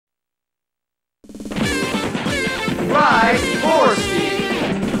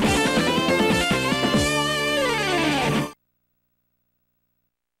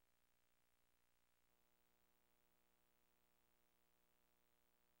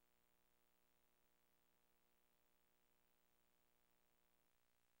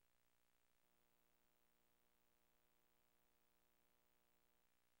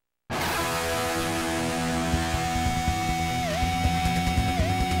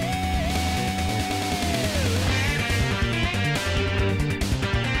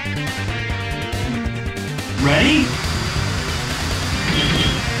Ready?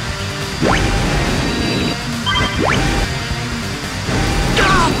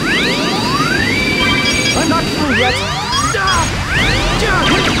 I'm not through yet.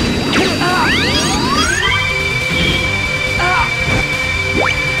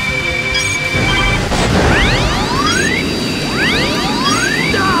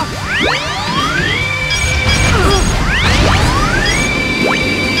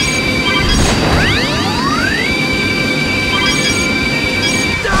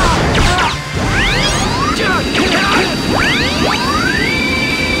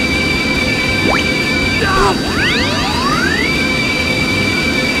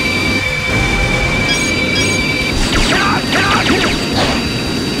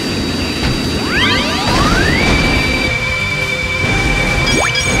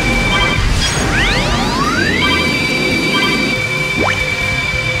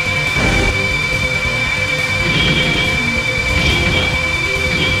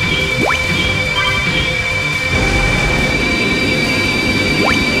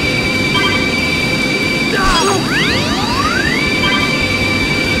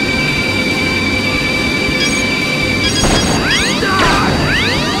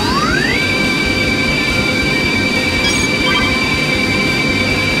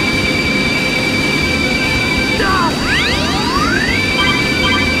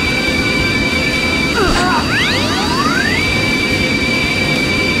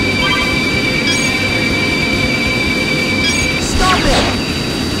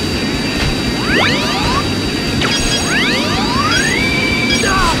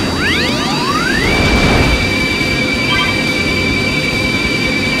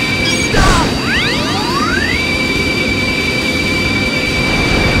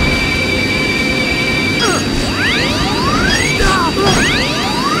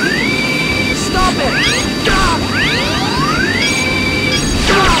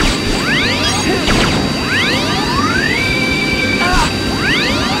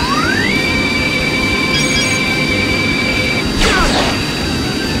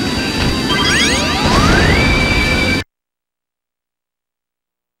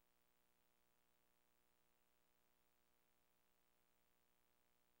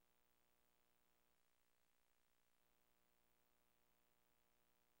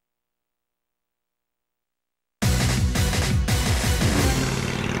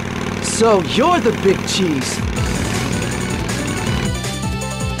 So you're the big cheese.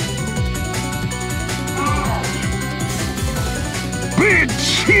 Big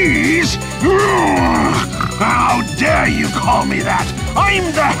cheese? How dare you call me that?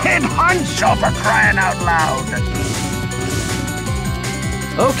 I'm the head honcho, for crying out loud.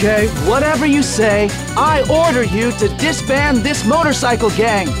 Okay, whatever you say, I order you to disband this motorcycle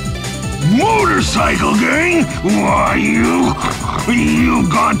gang. Motorcycle gang? Why, you've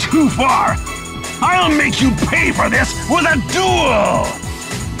gone too far. I'll make you pay for this with a duel!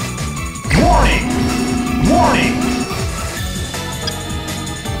 Warning! Warning!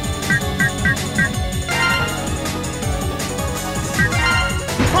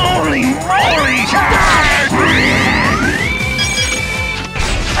 Holy moly! Charge!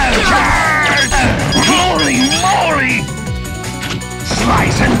 Holy moly!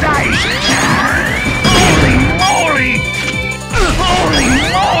 Slice and dice! Holy moly! Holy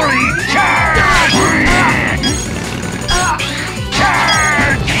moly! Charge!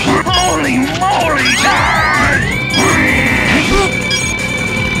 Charge! Holy moly! Charge!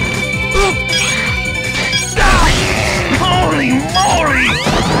 Holy moly!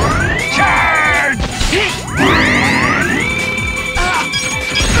 Charge!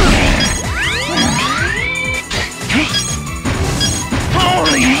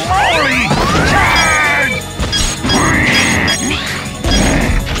 Holy moly! Charge!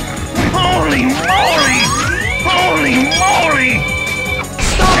 Holy moly! Holy moly!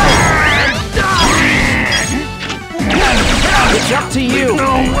 Stop! It's up to you.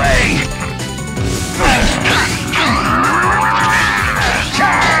 No way!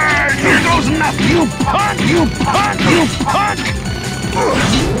 Charge! Here goes nothing! You punk! You punk! You punk!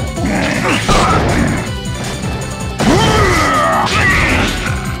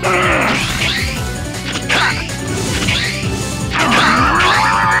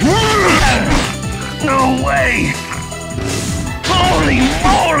 No way! Holy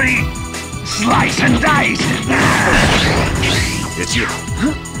moly! Slice and dice! It's you.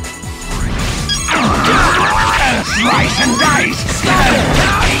 Slice and dice!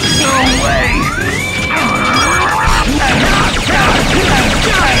 No way!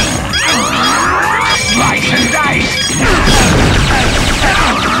 Slice and dice!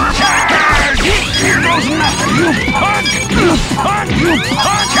 Charge! Here goes nothing!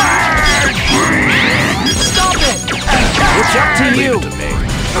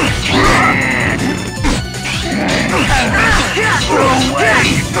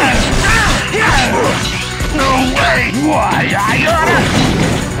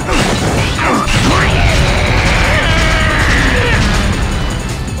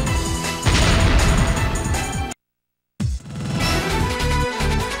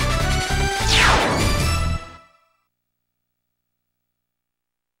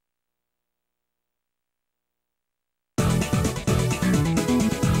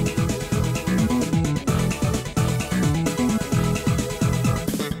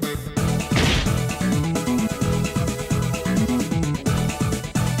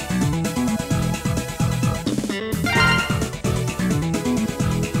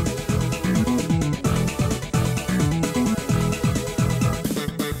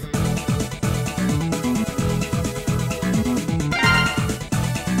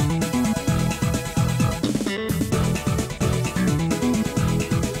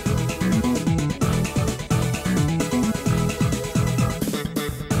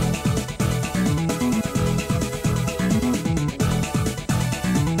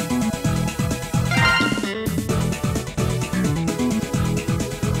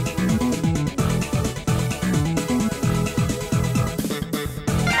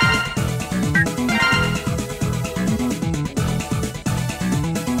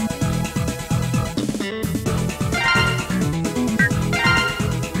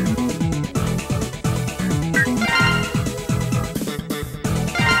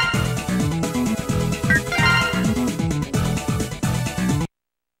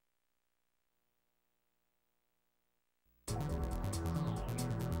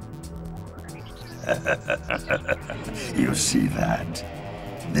 You see that?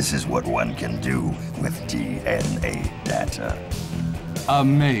 This is what one can do with DNA data.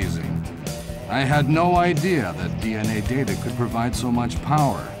 Amazing. I had no idea that DNA data could provide so much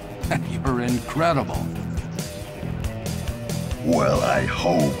power. You're incredible. Well, I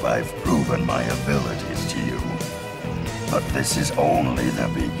hope I've proven my abilities to you. But this is only the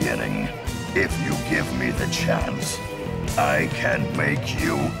beginning. If you give me the chance, I can make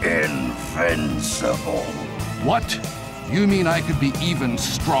you invincible. What? You mean I could be even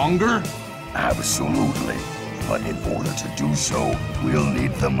stronger? Absolutely. But in order to do so, we'll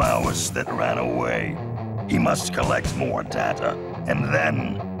need the mouse that ran away. He must collect more data, and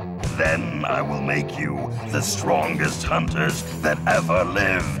then I will make you the strongest hunters that ever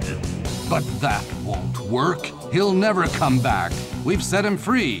lived. But that won't work. He'll never come back. We've set him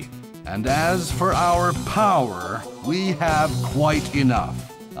free. And as for our power, we have quite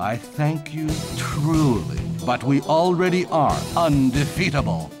enough. I thank you truly, but we already are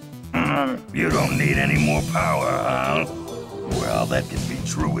undefeatable. You don't need any more power, huh? Well, that can be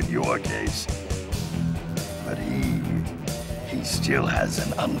true in your case. But he still has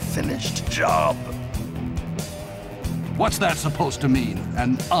an unfinished job. What's that supposed to mean?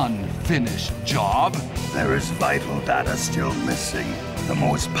 An unfinished job? There is vital data still missing. The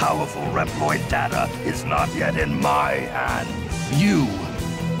most powerful Reploid data is not yet in my hands. You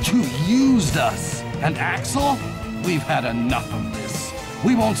used us. And Axel? We've had enough of this.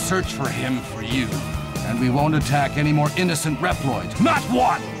 We won't search for him for you. And we won't attack any more innocent Reploids. Not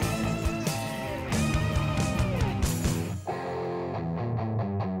one!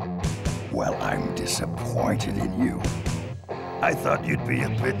 Well, I'm disappointed in you. I thought you'd be a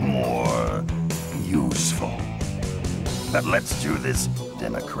bit more useful. But let's do this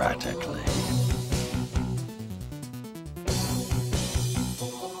democratically.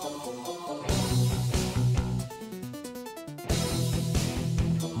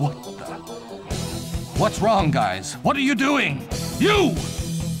 What's wrong, guys? What are you doing? You!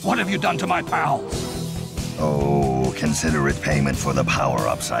 What have you done to my pals? Oh, consider it payment for the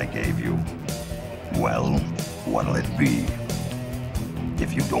power-ups I gave you. Well, what'll it be?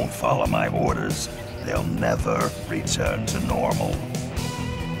 If you don't follow my orders, they'll never return to normal.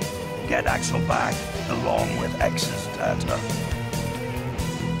 Get Axel back, along with X's data.